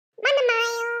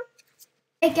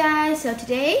Hey guys, so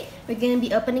today we're going to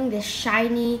be opening this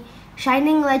Shining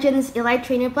Legends Elite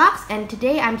Trainer box, and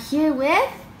today I'm here with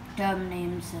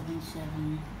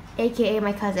Dumb-Name77, aka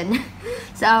my cousin.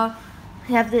 So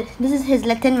we have this is his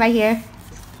Litten right here.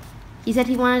 He said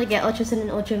he wanted to get Ultra Sun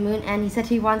and Ultra Moon, and he said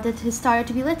he wanted his starter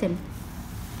to be Litten.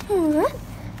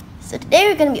 So today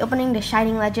we're going to be opening the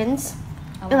Shining Legends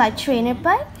Elite Trainer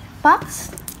box.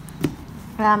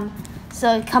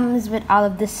 So it comes with all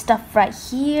of this stuff right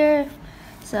here.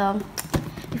 So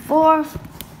before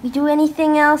we do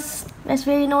anything else that's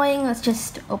very annoying, let's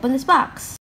just open this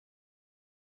box.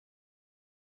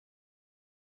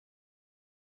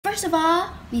 First of all,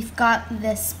 we've got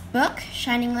this book,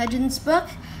 Shining Legends book,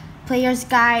 player's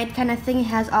guide kind of thing. It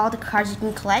has all the cards you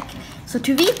can collect. So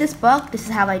to read this book, this is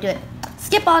how I do it.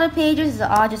 Skip all the pages, this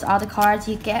is just all the cards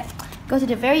you get. Go to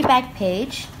the very back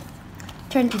page,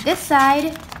 turn to this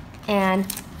side, and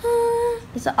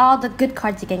these are all the good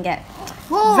cards you can get.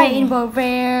 Whoa. Rainbow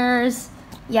rares.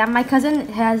 Yeah, my cousin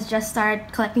has just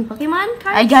started collecting Pokemon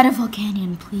cards. I got a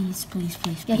Volcanion, please.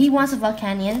 Yeah, he wants a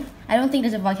Volcanion. I don't think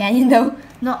there's a Volcanion though.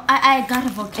 No, I got a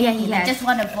Volcanion. Yeah, he has. I just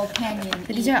want a Volcanion.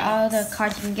 So these are all the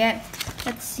cards you can get.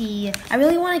 Let's see. I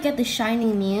really want to get the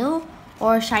Shining Mew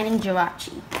or Shining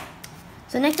Jirachi.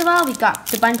 So next of all, we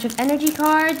got a bunch of energy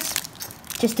cards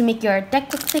just to make your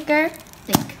deck look thicker.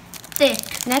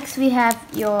 Thick. Next we have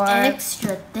your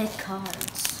extra thick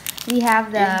cards. We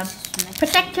have the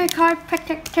protector card,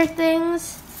 protector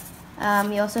things.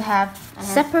 We also have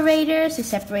separators to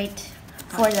separate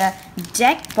for the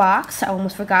deck box. I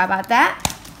almost forgot about that.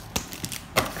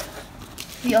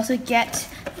 We also get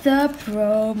the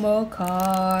promo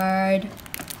card,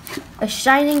 a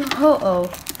Shining Ho-Oh.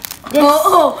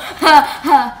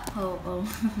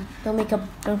 Don't make.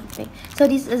 So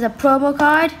this is a promo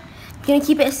card. I'm gonna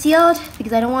keep it sealed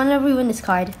because I don't want to ruin this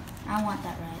card. I want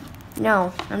that right.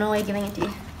 No, I'm not really giving it to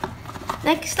you.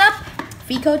 Next up,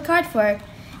 free code card for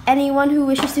anyone who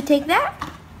wishes to take that.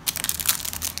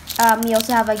 We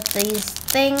also have like these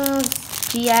things,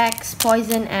 GX,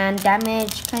 poison, and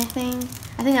damage kind of thing.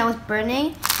 I think that was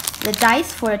burning. The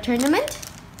dice for a tournament.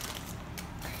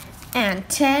 And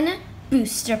 10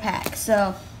 booster packs.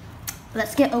 So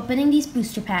let's get opening these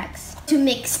booster packs. To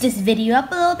mix this video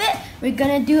up a little bit, we're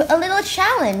gonna do a little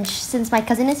challenge since my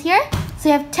cousin is here. So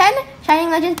we have 10 Shining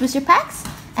Legends booster packs,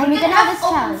 and we're gonna have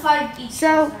this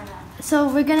challenge. So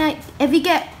we're gonna, if we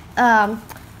get,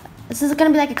 this is gonna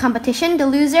be like a competition. The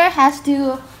loser has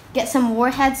to get some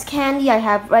Warheads candy I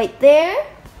have right there.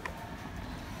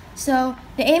 So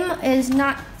the aim is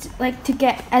not like to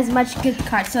get as much good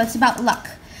cards, so it's about luck.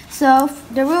 So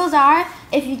the rules are,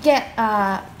 if you get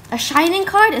a Shining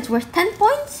card, it's worth 10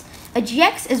 points. A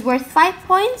GX is worth 5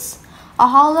 points. A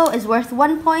Holo is worth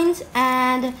 1 point,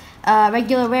 and a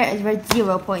regular rare is worth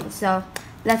 0 points. So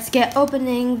let's get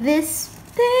opening this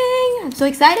thing. I'm so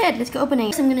excited. Let's go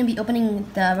opening. I'm gonna be opening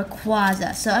the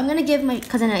Rayquaza. So I'm gonna give my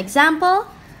cousin an example.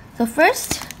 So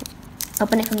first,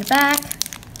 open it from the back.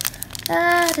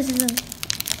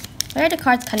 Where are the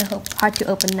cards kind of hard to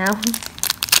open now?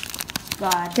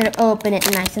 God. Gonna open it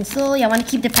nice and slowly. I want to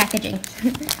keep the packaging.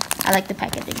 I like the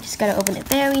packaging. Just gotta open it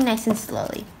very nice and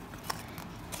slowly.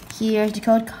 Here's the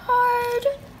code card.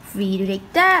 Free to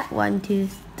take that. 1, 2,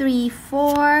 3,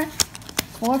 4.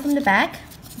 4 from the back.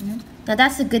 Now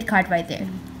that's a good card right there.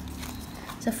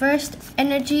 So first,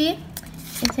 Energy,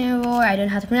 Incineroar. I don't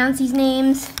know how to pronounce these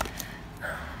names.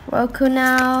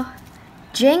 Rokunow,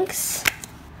 Jinx,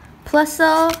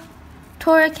 Plusle,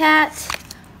 Torracat,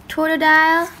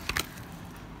 Totodile,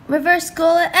 Reverse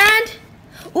Golett, and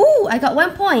ooh, I got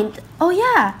 1 point. Oh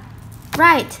yeah,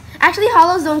 right. Actually,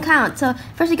 holos don't count. So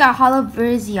first we got Holo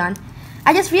Virizion.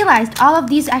 I just realized all of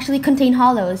these actually contain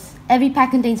holos. Every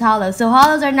pack contains holos. So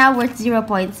holos are now worth 0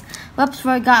 points. Whoops,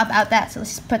 forgot about that. So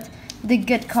let's just put the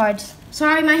good cards.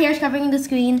 Sorry, my hair is covering the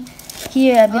screen.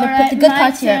 Here, I'm gonna put the good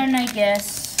cards here. I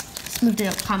guess. Let's move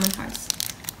the common cards.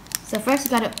 So first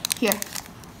you gotta, here.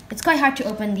 It's quite hard to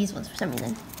open these ones for some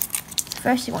reason.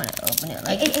 First you want to open it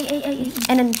like,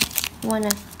 and then you want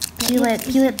to peel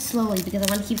it slowly because I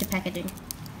want to keep the packaging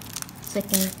so I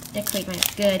can decorate my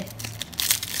good.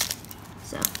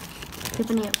 So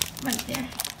opening it right there.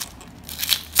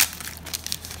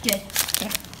 Good.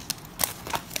 There.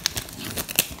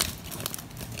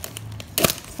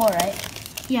 4, right?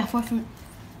 Yeah, 4 from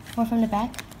the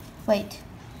back. Wait.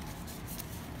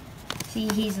 See,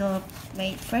 he's a little.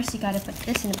 Wait. First you gotta put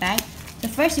this in the bag. So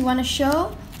first you want to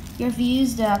show your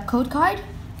views the code card.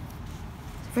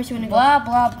 First you want to go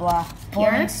blah blah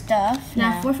boring stuff.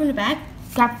 Now 4 from the back.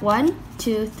 Grab 1,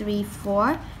 2, 3,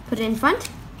 4. Put it in front.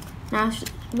 Now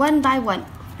 1 by 1.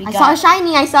 I saw a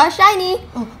shiny. I saw a shiny.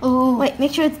 Oh, Wait,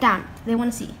 make sure it's down. They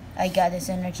want to see. I got this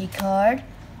energy card.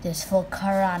 This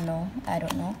Volcarano. I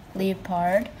don't know.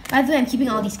 Leopard. By the way, I'm keeping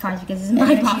all these cards because this is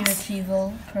my Energy box.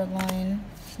 Retrieval. Perline.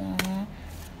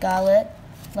 Gallet.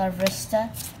 Larvista.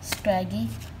 Scraggy.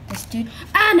 This dude.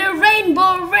 And a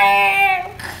rainbow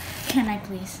rare. Can I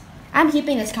please? I'm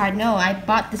keeping this card. No, I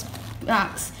bought this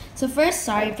box. So first,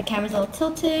 sorry if the camera's a little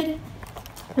tilted.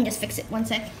 Let me just fix it 1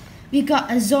 sec. We got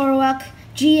a Zoroark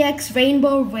GX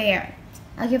Rainbow Rare.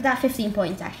 I'll give that 15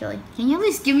 points actually. Can you at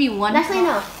least give me one? Actually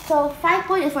no. So 5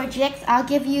 points for GX. I'll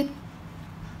give you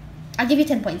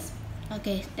 10 points.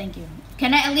 Okay, thank you.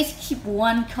 Can I at least keep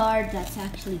one card that's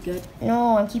actually good?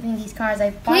 No, I'm keeping these cards. I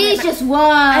bought Please, it just one.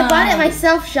 I bought it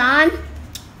myself, Sean.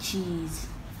 Jeez.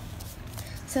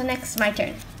 So next, my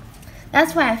turn.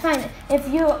 That's why I find it.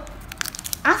 If you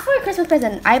ask for a Christmas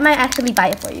present, I might actually buy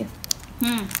it for you.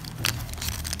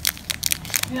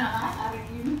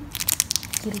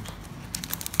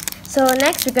 So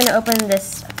next, we're gonna open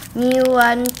this new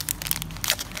one.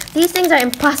 These things are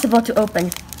impossible to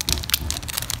open.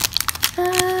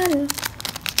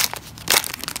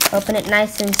 Open it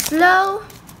nice and slow.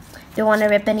 Don't want to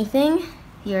rip anything.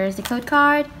 Here's the code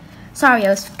card. Sorry, I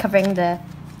was covering the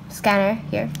scanner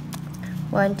here.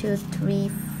 1, 2,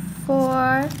 3,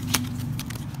 4.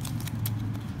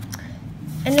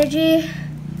 Energy,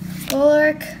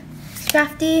 Bulwark,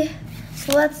 Scrafty,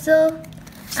 Slutzle,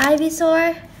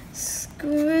 Ivysaur,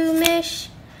 Scroomish,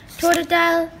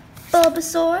 Totodile,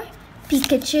 Bulbasaur,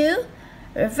 Pikachu,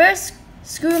 Reverse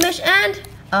Scroomish, and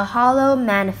a Hollow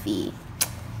Manaphy.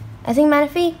 I think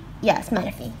Manaphy? Yes,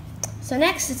 Manaphy. So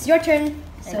next, it's your turn.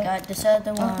 So I got this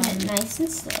other one. open it nice and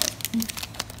slow.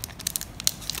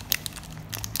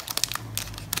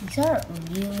 These are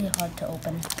really hard to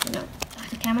open. No,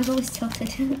 the camera's always tilted.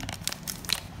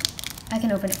 I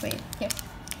can open it for you. Here.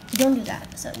 You don't do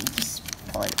that. So you just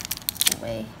pull it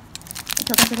away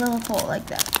until there's a little hole like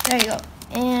that. There you go.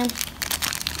 And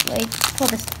wait, pull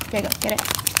this. There you go. Get it.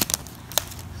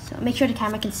 So make sure the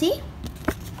camera can see.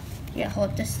 Yeah,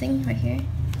 hold this thing right here.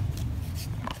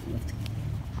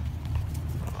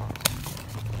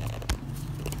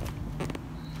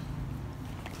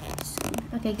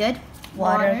 Okay, good.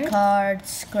 Water card,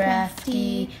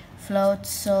 Scrafty,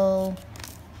 Floatzel,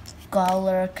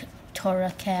 Golurk,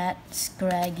 Torracat,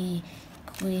 Scraggy,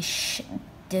 Quish,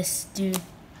 this dude,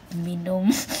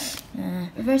 Minum,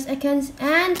 Reverse Ekans,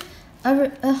 and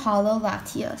a Hollow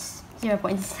Latios. 0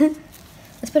 points.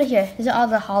 Let's put it here. These are all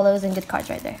the hollows and good cards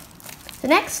right there. So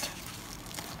next,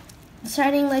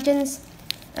 starting legends.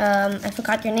 I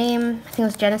forgot your name. I think it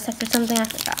was Genesect or something. I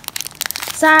forgot.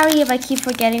 Sorry if I keep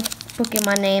forgetting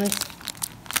Pokemon names,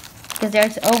 because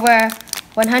there's over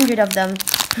 100 of them.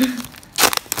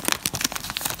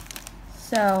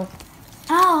 So,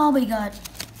 oh my god.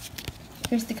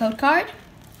 here's the code card.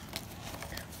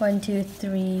 1, 2,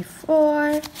 3,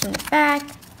 4 from the back.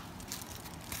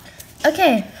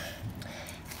 Okay.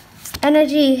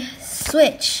 Energy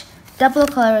switch. Double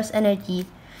colorless energy.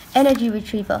 Energy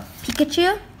retrieval.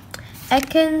 Pikachu,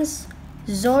 Ekans,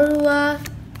 Zorua,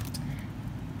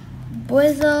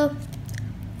 Buizel,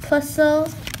 Puzzle,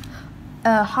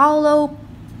 a hollow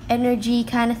energy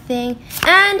kind of thing,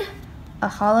 and a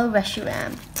hollow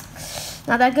Reshiram.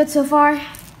 Not that good so far.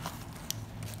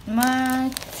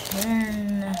 My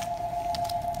turn.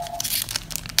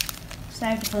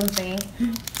 Sorry if the phone's ringing.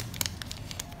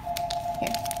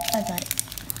 Here, I got it.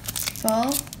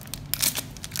 full.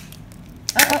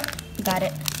 Oh, got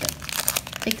it. Good.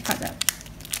 Take the card out.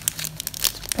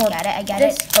 I got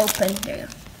this it. open. There you go.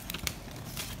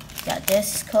 Got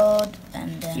this code,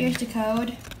 and then Here's the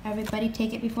code. Everybody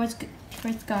take it before it's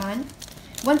gone.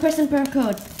 1 person per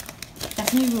code.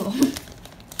 That's a new rule.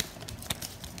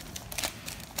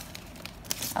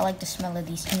 I like the smell of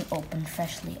these new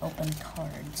freshly opened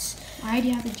cards. Why do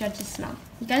you have to judge the smell?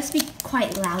 You gotta speak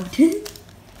quite loud.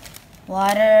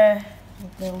 Water,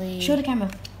 Lily, Show the camera.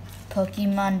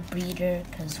 Pokemon Breeder,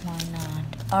 because why not?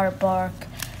 Arbark,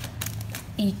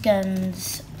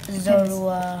 Ekans,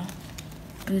 Zorua,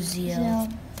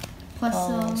 Buizel,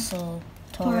 Puzzle, also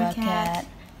Torracat,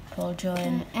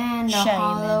 Trolljoy, and the Shaman.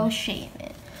 hollow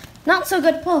Shaman. Not so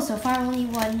good pull so far, only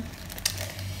 1.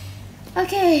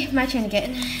 Okay, my turn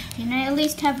again. Can I at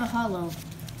least have a hollow?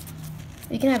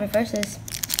 You can have reverses.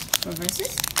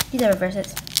 Reverses? These are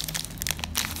reverses.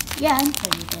 Yeah, I'm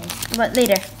playing with those. But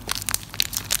later.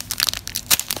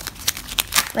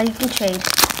 Like you can trade.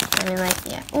 I mean, like,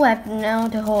 yeah. Oh, I know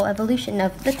the whole evolution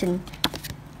of Litten.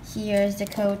 Here's the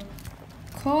code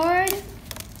card.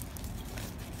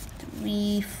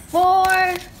 3,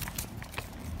 4.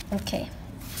 Okay.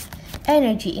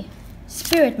 Energy.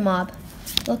 Spirit Mob.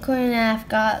 Look, I've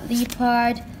got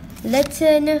Leopard,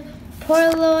 Litten,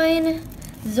 Purloin,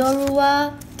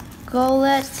 Zorua,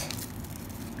 Golett,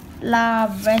 La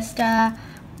Vesta,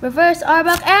 Reverse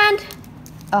Arbok, and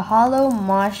a Hollow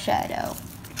Marshadow.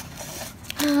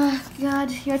 Oh,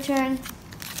 God, your turn.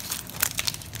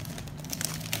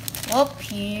 Oh,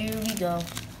 here we go.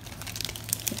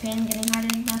 The pen getting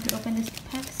harder now to open this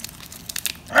packs.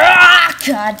 Ah,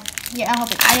 God. Yeah, I'll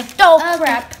help it. I have no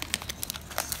crap.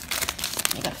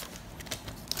 You go.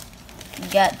 You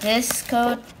got this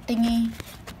code thingy.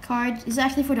 Card is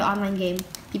actually for the online game.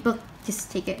 People just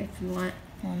take it if you want.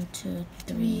 1, 2,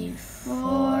 3,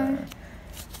 4.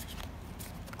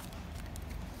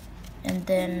 And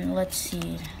then let's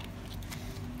see.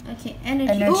 Okay,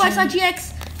 energy. Oh, I saw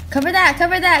GX. Cover that,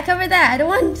 cover that, cover that. I don't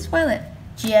want to spoil it.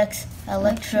 GX,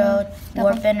 Electrode,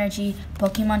 Warp Energy,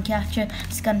 Pokemon Capture,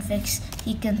 Stunfix,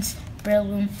 Ekans,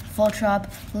 Breloom, Voltrop,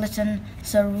 Litten,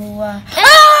 Zorua.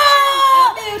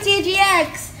 Oh!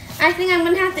 GX. I think I'm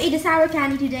gonna have to eat a sour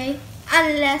candy today.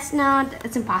 Unless, no,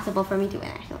 it's impossible for me to win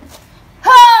actually.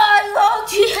 Oh,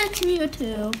 GX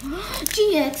Mewtwo.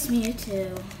 GX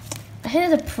Mewtwo. I think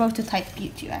there's a prototype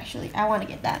Mewtwo actually. I want to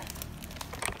get that.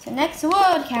 So next,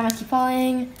 whoa, the cameras keep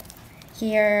falling.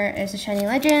 Here is the Shiny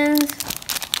Legends.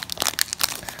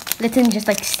 Litten just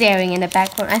like staring in the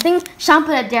back corner. I think Sean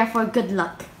put it there for good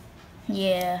luck.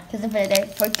 Yeah. Because I put it there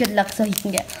for good luck so he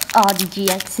can get all the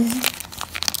GXs.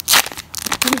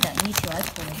 What is that Mewtwo? I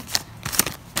put it.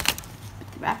 Put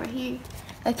the wrapper here.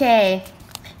 Okay,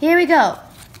 here we go.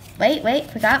 Wait,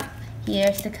 forgot.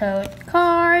 Here's the code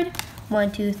card.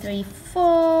 1, 2, 3,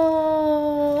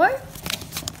 4.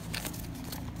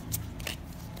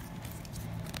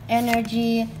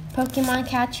 Energy, Pokemon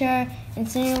Catcher,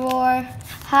 Incineroar,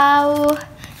 How,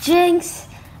 Jinx,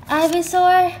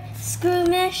 Ivysaur,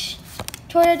 Scroomish,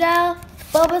 Totodile,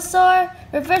 Bulbasaur,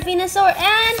 Reverse Venusaur,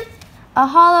 and a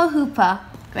Hollow Hoopa.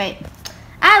 Great.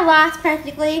 I lost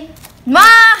practically.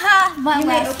 My You may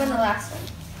last open the one. last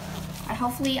one.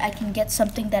 Hopefully I can get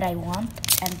something that I want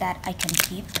and that I can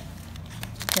keep.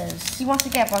 Because He wants to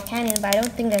get Volcanion, but I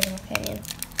don't think there's a Volcanion.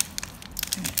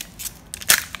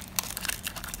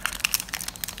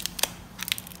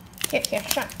 Here,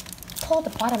 Sean. Pull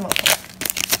the bottom open.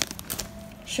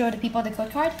 Show the people the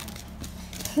code card.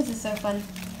 This is so fun.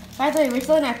 By the way, we're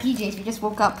still in our PJs. We just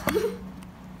woke up.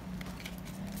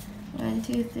 1,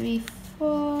 2, 3,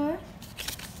 4.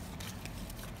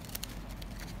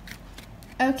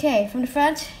 Okay, from the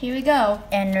front, here we go.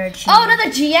 energy. Oh, another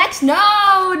GX?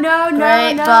 No.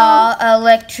 Great Ball,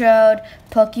 Electrode,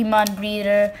 Pokemon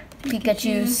Breeder,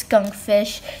 Pikachu,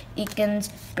 Skunkfish, Ekans,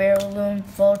 Breloom,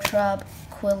 Voltrop,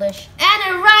 Quillish. And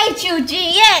a Raichu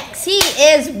GX! He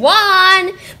is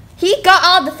 1! He got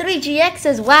all the 3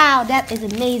 GXs. Wow, that is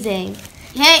amazing.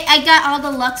 Hey, I got all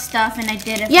the luck stuff and I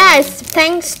did it. Yes,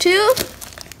 thanks to...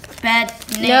 Bad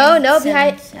name. No,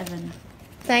 behind- 7.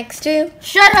 Thanks to...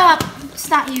 Shut up! It's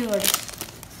not yours.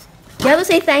 You have to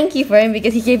say thank you for him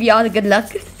because he gave you all the good luck.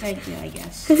 Thank you, I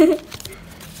guess.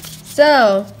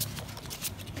 So...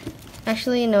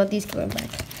 Actually, no, these go back.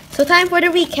 So time for the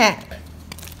recap.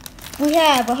 We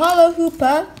have a Hollow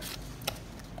Hoopa,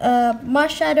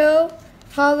 Marshadow,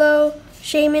 Hollow,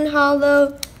 Shaman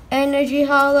Hollow, Energy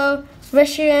Hollow,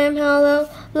 Reshiram Hollow,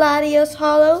 Latios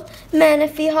Hollow,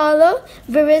 Manaphy Hollow,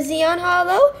 Virizion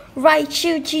Hollow,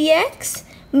 Raichu GX,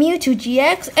 Mewtwo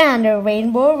GX, and a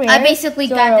Rainbow Rare. I basically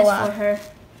got this Zorua. for her.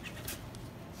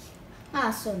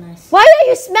 Ah, so nice. Why are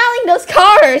you smelling those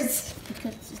cards?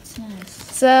 Because it's nice.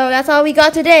 So that's all we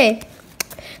got today.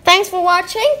 Thanks for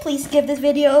watching. Please give this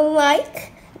video a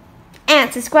like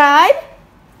and subscribe.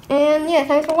 And yeah,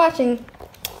 thanks for watching.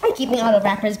 I'm keeping all the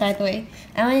wrappers, by the way.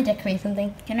 I want to decorate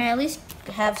something. Can I at least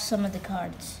have some of the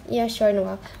cards? Yeah, sure, in a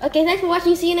while. Okay, thanks for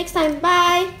watching. See you next time.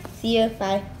 Bye. See you.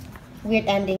 Bye. Weird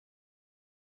ending.